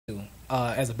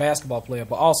as a basketball player,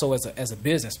 but also as a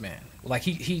businessman. Like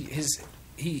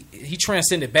he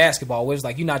transcended basketball, where it's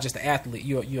like you're not just an athlete,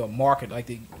 you're a marketer, like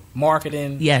the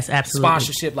marketing, yes, absolutely,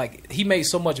 sponsorship. Like he made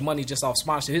so much money just off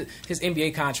sponsorship. His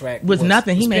NBA contract was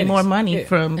nothing. He made more money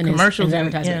from and commercials and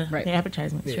advertising, right? The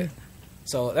advertisements. Yeah. Sure.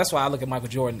 So that's why I look at Michael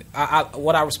Jordan.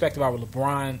 What I respect about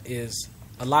LeBron is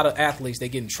a lot of athletes, they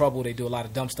get in trouble, they do a lot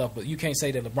of dumb stuff, but you can't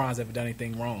say that LeBron's ever done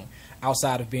anything wrong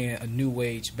outside of being a new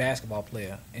age basketball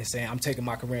player and saying, I'm taking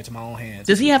my career into my own hands.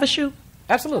 Does he have a shoe?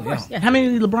 Absolutely. Yeah. How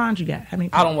many LeBrons you got? How many?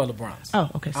 I don't wear LeBrons. Oh,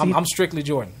 okay. So I'm strictly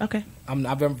Jordan. Okay.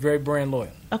 I've been very brand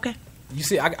loyal. Okay. You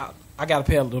see, I got a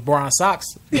pair of LeBron socks,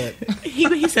 but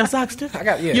he sells socks too.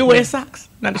 You wear socks,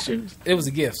 not the shoes. It was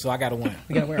a gift, so I got to wear them.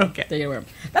 You got to wear them. Okay. You got to wear them.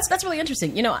 That's really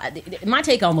interesting. You know, my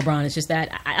take on LeBron is just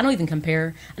that I don't even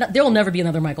compare. There will never be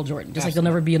another Michael Jordan. Just like there'll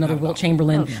never be another Wilt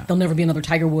Chamberlain. Oh, no. There'll never be another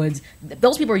Tiger Woods.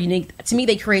 Those people are unique. To me,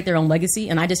 they create their own legacy,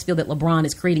 and I just feel that LeBron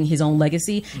is creating his own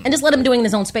legacy, and just let him do it in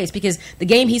his own space, because the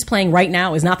game he's playing right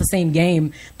now is not the same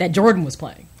game that Jordan was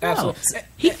playing. Absolutely. No.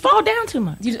 He fall down too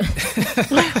much.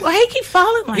 Why he keep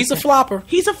falling like He's that? A flopper.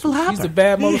 He's a flopper. He's a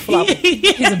bad mother flopper.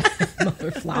 He's a bad mother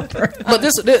flopper. But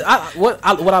what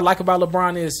I like about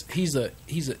LeBron is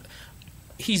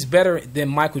he's better than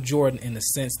Michael Jordan in the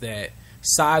sense that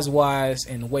size wise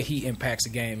and the way he impacts the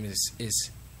game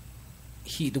is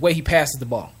the way he passes the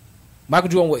ball. Michael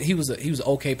Jordan, he was an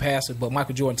okay passer, but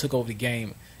Michael Jordan took over the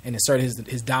game and inserted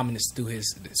his dominance through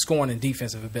his scoring and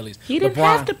defensive abilities. He didn't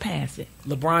have to pass it.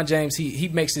 LeBron James, he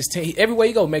makes his team, everywhere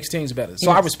you go, makes teams better. So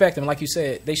I respect him. Like you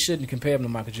said, they shouldn't compare him to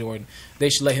Michael Jordan.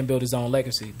 They should let him build his own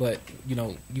legacy. But, you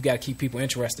know, you got to keep people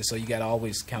interested, so you got to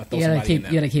always kind of throw somebody in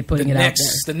there. You got to keep putting it out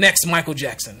there. The next Michael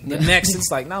Jackson. The next,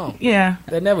 it's like, no. Yeah.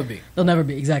 They'll never be. They'll never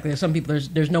be, exactly. There's some people,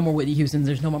 there's no more Whitney Houstons,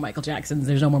 there's no more Michael Jacksons,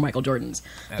 there's no more Michael Jordans.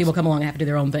 Absolutely. People come along and have to do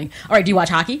their own thing. All right, do you watch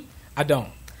hockey? I don't.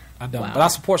 Wow. But I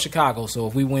support Chicago, so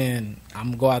if we win, I'm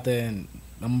going to go out there and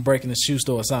I'm breaking the shoe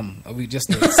store or something. We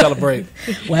just to celebrate.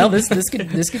 Well, this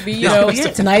could be, you know,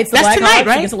 tonight's the Blackhawks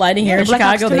against the Lightning here in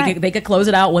Chicago. They could close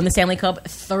it out, win the Stanley Cup,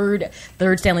 third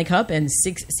Stanley Cup in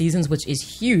 6 seasons, which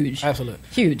is huge. Absolutely.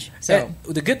 Huge. So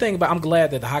the good thing I'm glad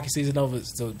that the hockey season over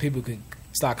so people can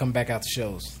start coming back out to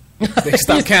shows. They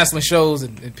stop canceling shows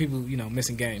and people, you know,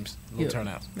 missing games, low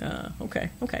turnouts. Okay.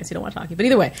 So you don't watch hockey, but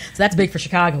either way, so that's big for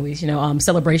Chicago. At least, you know,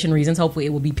 celebration reasons. Hopefully, it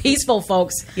will be peaceful,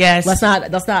 folks. Yes. Let's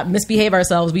not misbehave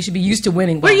ourselves. We should be used to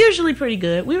winning. We're usually pretty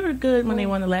good. We were good when they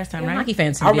won the last time, right? Hockey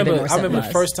fans. I remember the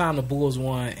first time the Bulls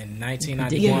won in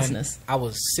 1991. I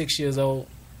was 6 years old,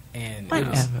 and we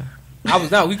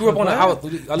grew up on I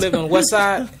lived on the west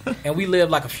side, and we lived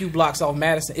like a few blocks off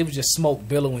Madison. It was just smoke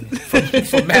billowing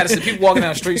from Madison. People walking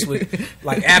down the streets with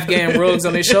like Afghan rugs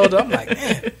on their shoulder. I'm like,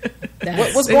 man,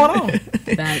 what's going on?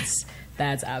 That's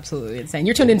absolutely insane.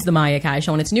 You're tuned into the Maya Akai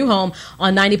Show, and it's new home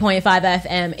on 90.5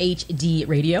 FM HD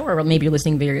radio, or maybe you're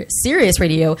listening via Sirius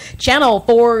Radio, channel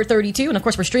 432. And, of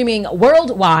course, we're streaming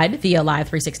worldwide via Live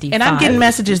 365. And I'm getting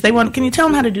messages. Can you tell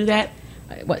them how to do that?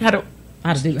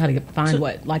 How to find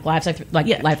what? Like Live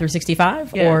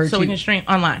 365? Yeah, or so we can stream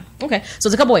online. Okay. So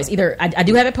there's a couple ways. Either I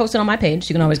do have it posted on my page.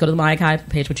 You can always go to the Maya Akai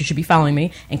page, which you should be following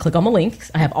me, and click on the links.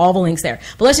 I have all the links there.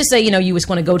 But let's just say, you know, you just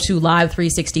want to go to Live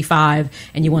 365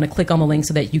 and you want to click on the link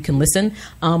so that you can listen.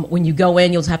 When you go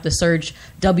in, you'll have to search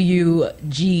WGSJBC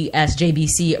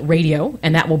Radio,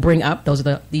 and that will bring up, those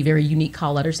are the very unique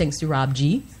call letters, thanks to Rob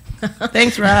G.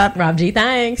 Thanks, Rob. Rob G,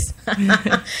 thanks.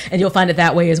 And you'll find it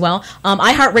that way as well.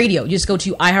 iHeartRadio, you just go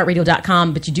to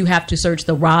iHeartRadio.com, but you do have to search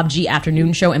the Rob G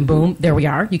Afternoon Show, and boom, there we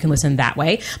are. You can listen that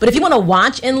way. But if you want to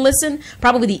watch and listen,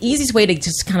 probably the easiest way to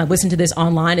just kind of listen to this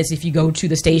online is if you go to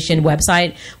the station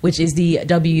website, which is the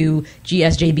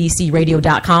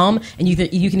WGSJBCRadio.com, and you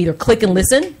can either click and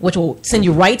listen, which will send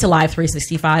you right to Live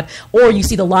 365, or you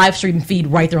see the live stream feed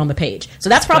right there on the page. So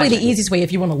that's probably the easiest way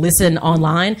if you want to listen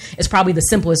online. It's probably the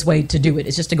simplest way to do it.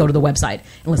 It's just to go to the website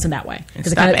and listen that way.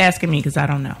 Stop asking me because I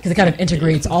don't know. Because it kind of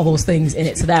integrates all those things in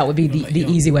it. So that would be the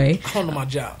easy way. I don't know my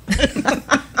job.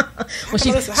 Well,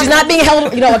 she's not being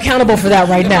held, accountable for that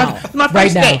right now.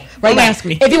 Right now. Ask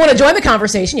me. If you want to join the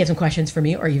conversation, you have some questions for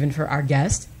me or even for our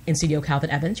guest in studio, Calvin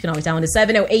Evans. You can always dial into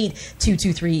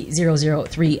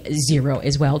 708-223-0030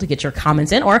 as well to get your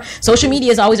comments in. Or social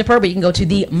media is always appropriate. You can go to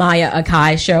the Maya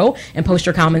Akai Show and post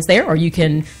your comments there, or you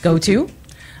can go to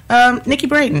Nikki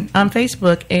Brayton on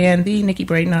Facebook, and the Nikki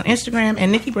Brayton on Instagram,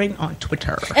 and Nikki Brayton on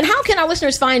Twitter. And how can our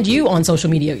listeners find you on social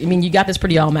media? I mean, you got this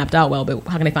pretty all mapped out well, but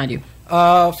how can they find you?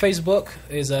 Facebook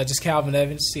is just Calvin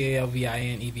Evans,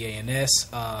 CalvinEvans.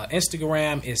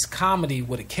 Instagram is comedy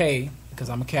with a K, because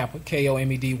I'm a Kappa,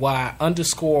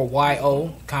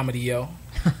 KOMEDY_YO, comedy yo.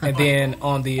 And then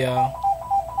on the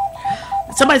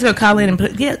Somebody's gonna call in and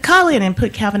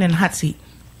put Calvin in the hot seat.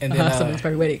 And then Somebody's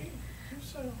probably waiting.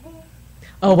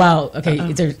 Oh wow!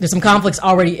 Okay, there's some conflicts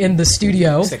already in the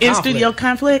studio. In studio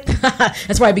conflict.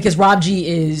 That's right, because Rob G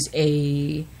is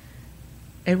a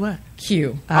what?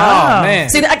 Q. Oh man!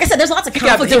 See, like I said, there's lots of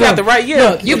conflict. You got the right year.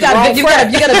 Look, you got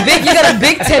a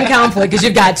Big Ten conflict because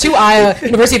you've got two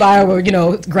University of Iowa,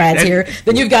 grads here.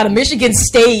 Then you've got a Michigan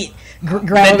State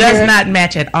grad. That does not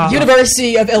match at all.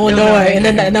 University of Illinois,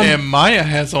 and Maya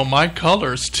has on my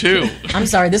colors too. I'm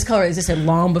sorry, this color existed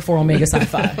long before Omega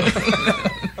Sci-Fi.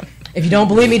 If you don't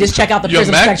believe me, just check out the Your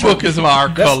Prism Spectrum. MacBook is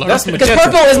our color. Because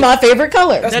purple is my favorite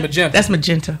color. That's magenta. That's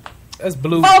magenta. That's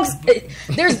blue. Folks,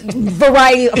 there's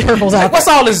variety of purples out there. What's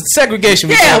all this segregation?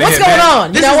 Yeah, what's going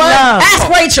on? You know what? Ask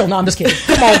Rachel. No, I'm just kidding.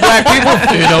 Come on, black people.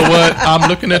 You know what? I'm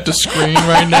looking at the screen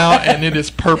right now, and it is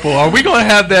purple. Are we going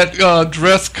to have that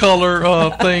dress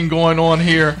color thing going on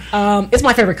here? It's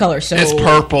my favorite color. So it's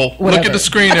purple. Whatever. Look at the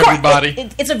screen, everybody.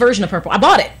 It's a version of purple. I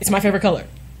bought it. It's my favorite color.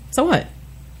 So what?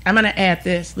 I'm going to add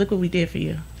this. Look what we did for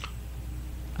you.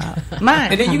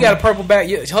 Mine. And then you got a purple back.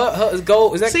 Her is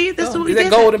gold. Is that, See, this is what we is that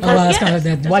did. gold and purple? That's kind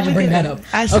of, why'd you bring that up?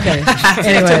 Okay.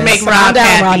 Anyway, to make calm Rob down,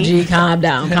 happy. Rob G. Calm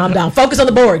down. Focus on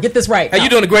the board. Get this right. Hey, you're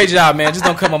doing a great job, man. Just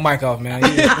don't cut my mic off, man. All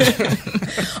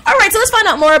right, so let's find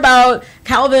out more about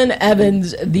Calvin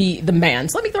Evans, the man.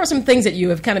 So let me throw some things at you.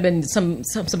 Have kind of been some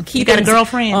key. You got a things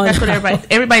girlfriend. That's what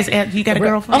everybody's at. You got a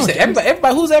girlfriend. You said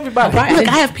everybody. Who's everybody? Right. Look,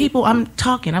 I have people. I'm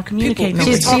talking. I'm communicating.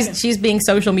 She's being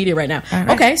social media right now. Right.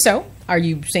 Okay, so are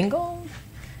you single?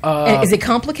 Is it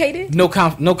complicated? No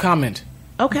comment.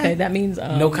 Okay. That means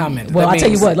no comment. Well, That I'll tell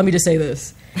you means- what. Let me just say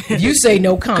this: if you say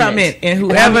no comment, and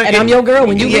whoever, and I'm your girl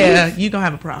when you leave, you gonna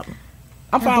have a problem.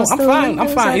 I'm fine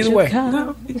either way.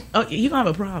 Oh, you gonna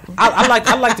have a problem.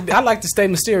 I like to stay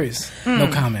mysterious.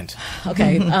 No comment.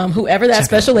 Okay, whoever that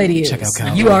special lady is, check out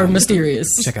Calvin. you are mysterious.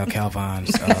 Check out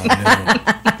Calvin's.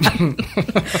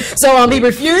 So he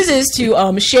refuses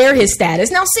to share his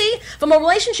status. Now, see, from a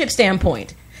relationship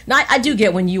standpoint, now I do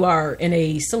get when you are in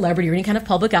a celebrity or any kind of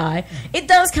public eye, it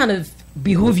does kind of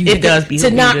behoove you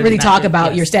to not really talk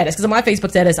about your status. Because on my Facebook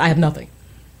status, I have nothing.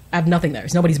 There.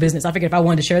 It's nobody's business. I figured if I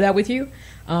wanted to share that with you,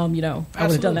 I would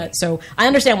have done that. So I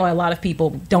understand why a lot of people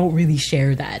don't really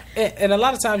share that. And a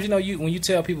lot of times, when you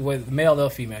tell people whether male or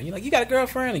female, you're like, you got a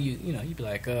girlfriend, and you be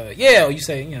like, yeah, or you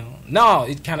say, no.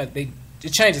 It kind of it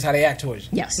changes how they act towards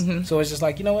you. Yes. Mm-hmm. So it's just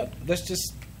like, you know what? Let's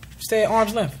just stay at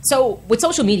arm's length. So with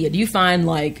social media, do you find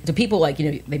do people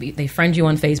maybe they friend you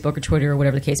on Facebook or Twitter or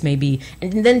whatever the case may be,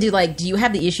 and then do you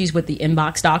have the issues with the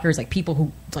inbox stalkers, like people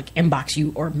who inbox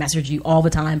you or message you all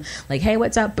the time, like, hey,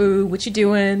 what's up, boo? What you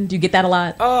doing? Do you get that a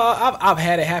lot? I've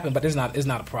had it happen, but it's not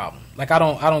a problem. Like I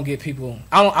don't get people.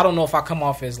 I don't know if I come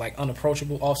off as like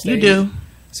unapproachable off stage. You do.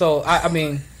 So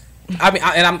I'm I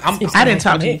didn't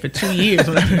talk to you for 2 years.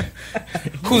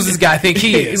 Who's this guy think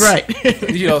he is? Right.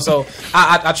 So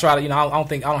I try to, I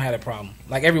don't have that problem.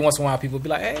 Like every once in a while people be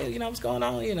like, hey, what's going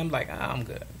on? And I'm like, I'm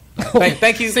good.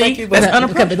 Thank you. But, that's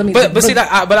unapproachable.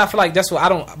 But I feel like that's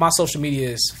what my social media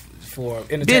is for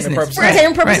entertainment Business. purposes. For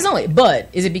entertainment purposes only. But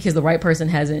is it because the right person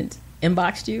hasn't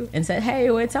inboxed you and said,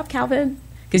 hey, what's up, Calvin?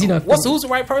 Because who's the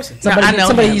right person?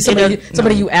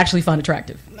 Somebody you actually find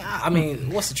attractive. Nah, I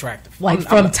mean, what's attractive? Like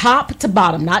from top to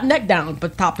bottom, not neck down,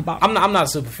 but top to bottom. I'm not a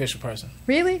superficial person.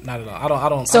 Really? Not at all. I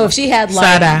don't. So if she had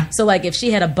side-eye. if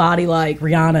she had a body like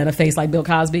Rihanna and a face like Bill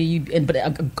Cosby, but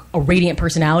a radiant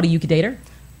personality, you could date her.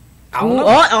 I don't know.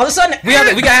 All of a sudden, we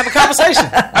gotta have a conversation.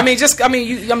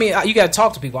 You gotta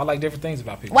talk to people. I like different things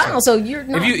about people. Wow, so you're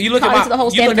not if you look tied at to the whole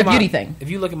standard of beauty thing. If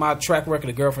you look at my track record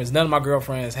of girlfriends, none of my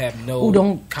girlfriends have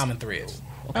common threads.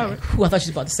 Okay. I thought she was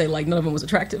about to say none of them was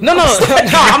attractive. No. I'm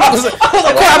not.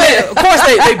 Of course,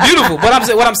 they beautiful. But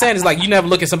what I'm saying is you never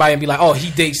look at somebody and be like, oh,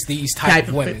 he dates these type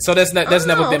of women. So that's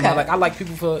never been my I like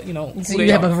people for So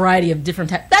you have a variety of different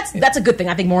types. That's a good thing.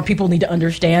 I think more people need to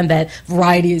understand that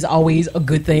variety is always a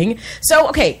good thing. So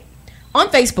okay. On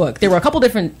Facebook, there were a couple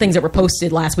different things that were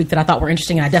posted last week that I thought were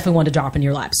interesting, and I definitely wanted to drop in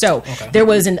your lap. So there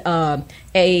was it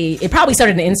probably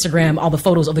started on Instagram, all the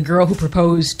photos of the girl who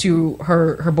proposed to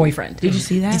her boyfriend. Did you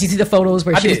see that? Did you see the photos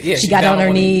where she got on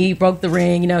her knee, broke the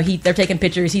ring? They're taking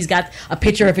pictures. He's got a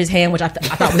picture of his hand, which I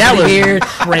thought was really weird.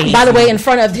 Crazy. By the way, in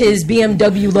front of his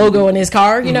BMW logo in his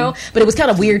car, but it was kind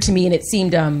of weird to me, and it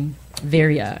seemed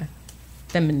very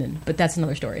feminine, but that's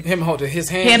another story. Him holding his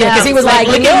hand, because he was like,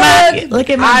 look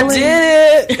at my I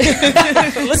did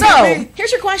it. So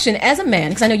here's your question: as a man,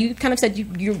 because I know you kind of said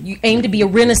you aim to be a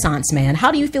Renaissance man.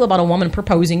 How do you feel about a woman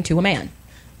proposing to a man?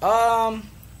 I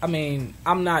mean,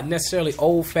 I'm not necessarily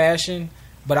old fashioned,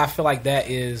 but I feel like that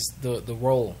is the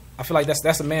role. I feel like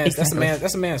that's a man's that's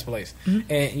a man's place.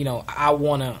 And I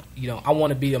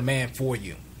wanna be a man for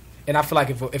you. And I feel like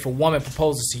if a woman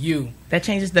proposes to you, that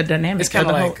changes the dynamic. It's kind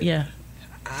of like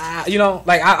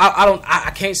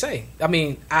I can't say. I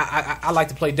mean, I like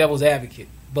to play devil's advocate,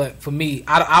 but for me,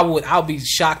 I'll be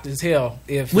shocked as hell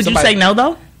if. Would you say no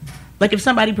though? Like if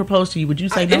somebody proposed to you, would you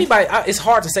say no? Anybody? It's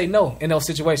hard to say no in those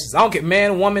situations. I don't care,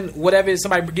 man, woman, whatever it is.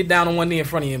 Somebody get down on one knee in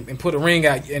front of you and put a ring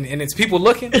out, and it's people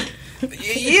looking.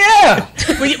 Yeah.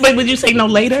 But would you say no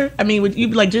later? I mean, would you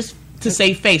be like just to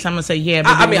save face? I'm gonna say yeah.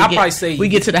 But I'll probably say we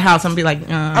get to the house. I'm gonna be like,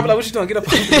 I'll be like, what you doing? Get up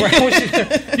off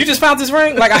the ground. You just found this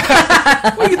ring? Like,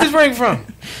 where you get this ring from?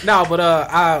 No, but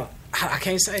I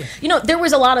can't say. There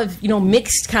was a lot of,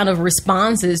 mixed kind of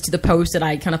responses to the post that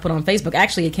I kind of put on Facebook.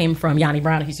 Actually, it came from Yanni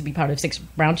Brown, who used to be part of 6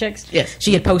 Brown Chicks. Yes.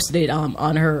 She had posted it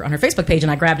on her Facebook page,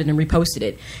 and I grabbed it and reposted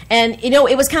it. And,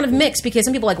 it was kind of mixed because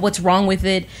some people were like, what's wrong with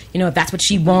it? If that's what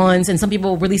she wants. And some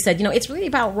people really said, it's really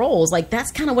about roles. Like,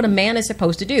 that's kind of what a man is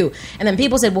supposed to do. And then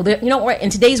people said, well, in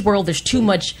today's world, there's too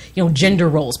much, gender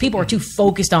roles. People are too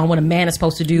focused on what a man is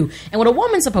supposed to do and what a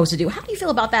woman's supposed to do. How do you feel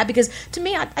about that? Because to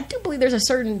me, I do believe there's a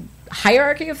certain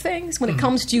hierarchy of things when it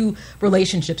comes to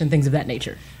relationships and things of that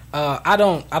nature. I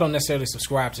don't necessarily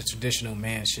subscribe to traditional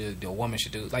a woman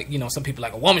should do. Like, some people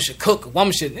like a woman should cook, a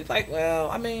woman should. It's like,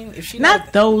 well, I mean, if she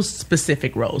not those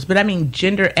specific roles, but I mean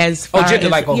gender as far gender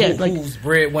as, like who's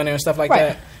breadwinner and stuff like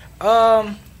that.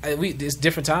 It's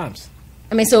different times.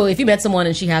 I mean, so if you met someone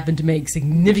and she happened to make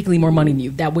significantly more money than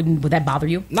you, would that bother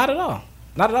you? Not at all.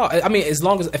 Not at all. I mean, as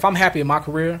long as if I'm happy in my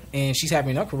career and she's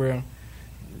happy in her career.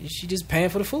 She just paying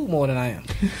for the food more than I am.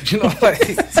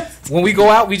 When we go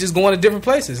out, we just going to different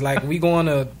places. Like we going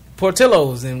to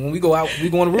Portillo's, and when we go out, we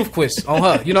going to Roof Quest on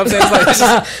her. You know what I'm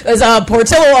saying? It's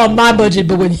Portillo on my budget,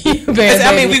 but when you pay,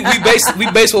 I mean,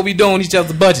 we base what we do on each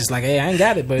other's budgets. Like, hey, I ain't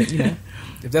got it, but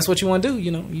if that's what you want to do,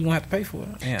 you don't have to pay for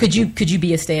it. Yeah. Could you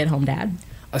be a stay-at-home dad?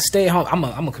 A stay-at-home.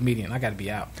 I'm a comedian. I got to be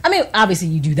out. I mean, obviously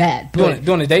you do that. But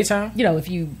during the daytime? If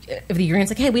the agreement's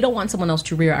like, hey, we don't want someone else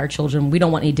to rear our children. We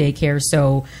don't want any daycare.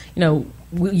 So,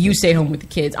 you stay home with the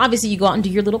kids. Obviously, you go out and do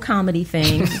your little comedy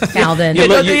thing, Calvin. Do your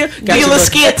little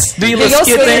skits. Do your little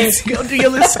skit things. Go do your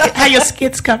little skits. How your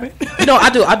skits coming? I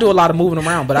do a lot of moving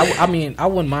around, but I mean, I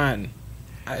wouldn't mind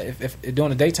if during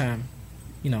the daytime,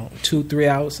 2-3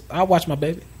 hours, I'll watch my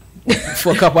baby.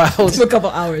 For a couple hours.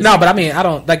 No, but I mean, I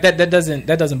don't like that. That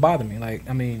doesn't bother me. Like,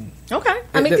 I mean, okay.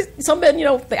 I mean, some men,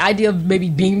 the idea of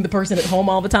maybe being the person at home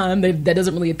all the time, that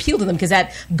doesn't really appeal to them because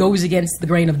that goes against the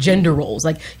grain of gender roles.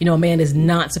 Like, a man is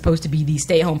not supposed to be the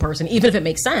stay-at-home person, even if it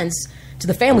makes sense to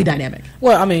the family dynamic.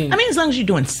 Well, I mean, as long as you're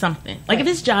doing something. Like, if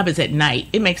his job is at night,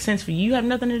 it makes sense for you. You have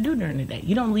nothing to do during the day.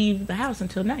 You don't leave the house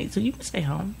until night, so you can stay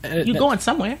home. You're going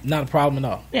somewhere. Not a problem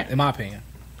at all. Yeah, in my opinion.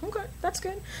 Okay, that's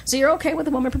good. So you're okay with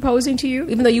a woman proposing to you,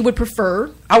 even though you would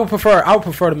prefer? I would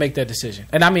prefer to make that decision.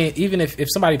 And I mean, even if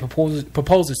somebody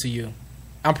proposes to you,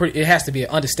 it has to be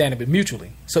understandable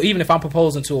mutually. So even if I'm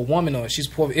proposing to a woman or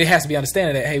it has to be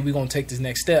understanding that, hey, we're going to take this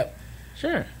next step.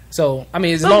 Sure. So, I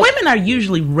mean, women are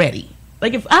usually ready.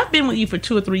 Like, if I've been with you for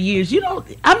 2 or 3 years,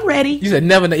 I'm ready. You said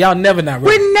y'all never not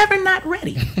ready. We're never not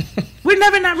ready. We're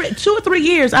never not ready. 2 or 3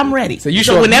 years, I'm ready. So you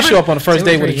show up on the first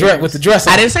day with the dress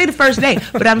on. I didn't say the first day,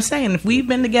 but I'm saying if we've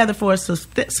been together for a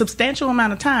substantial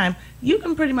amount of time, you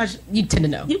can pretty much... You tend to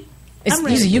know. It's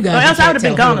usually you guys. Or else I would have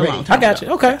been gone a long time. I got you.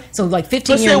 Okay. So like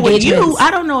 15-year engagements. With you,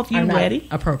 I don't know if you're ready.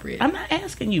 Appropriate. I'm not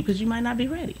asking you because you might not be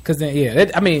ready. Because then,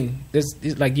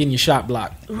 it's like getting your shot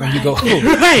blocked when you go.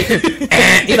 Right.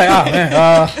 And you're like, oh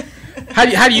man.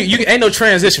 How do you ain't no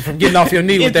transition from getting off your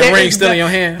knee with that ring still in your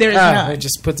hand? There is none. It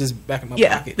just puts this back in my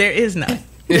pocket. There is none.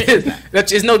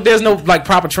 There's no like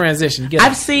proper transition.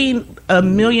 I've seen a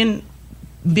million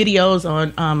videos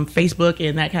on Facebook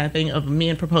and that kind of thing of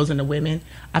men proposing to women.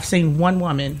 I've seen one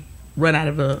woman run out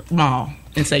of a mall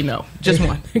and say no. Just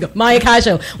one. Maya Akai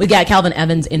Show. We got Calvin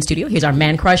Evans in studio. Here's our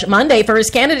Man Crush Monday.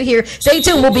 First candidate here. Stay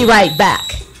tuned. We'll be right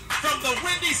back. From the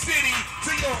Windy City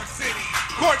to York City.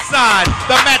 Courtside,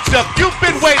 the matchup you've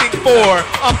been waiting for.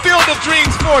 A field of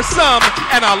dreams for some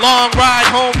and a long ride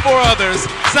home for others.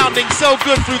 Sounding so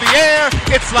good through the air,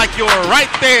 it's like you're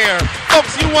right there.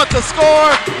 Folks, you want the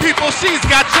score? People, she's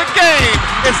got your game.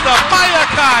 It's the Maya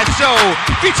Akai Show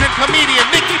featuring comedian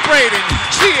Nikki Braden.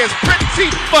 She is pretty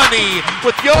funny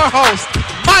with your host,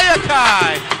 Maya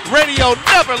Akai. Radio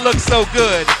never looks so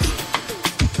good.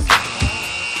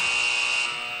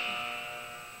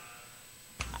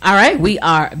 All right, we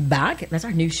are back. That's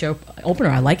our new show opener.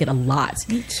 I like it a lot.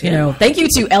 Me too. You know, thank you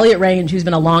to Elliot Range, who's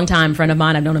been a longtime friend of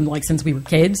mine. I've known him like since we were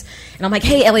kids. And I'm like,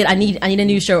 hey, Elliot, I need a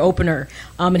new show opener.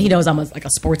 And he knows I'm like a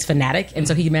sports fanatic, and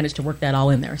so he managed to work that all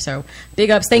in there. So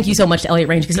big ups. Thank you so much to Elliot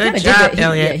Range, because he kind of did that.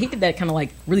 Elliot. He did that kind of like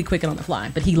really quick and on the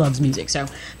fly, but he loves music. So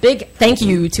big thank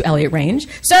you to Elliot Range.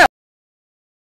 So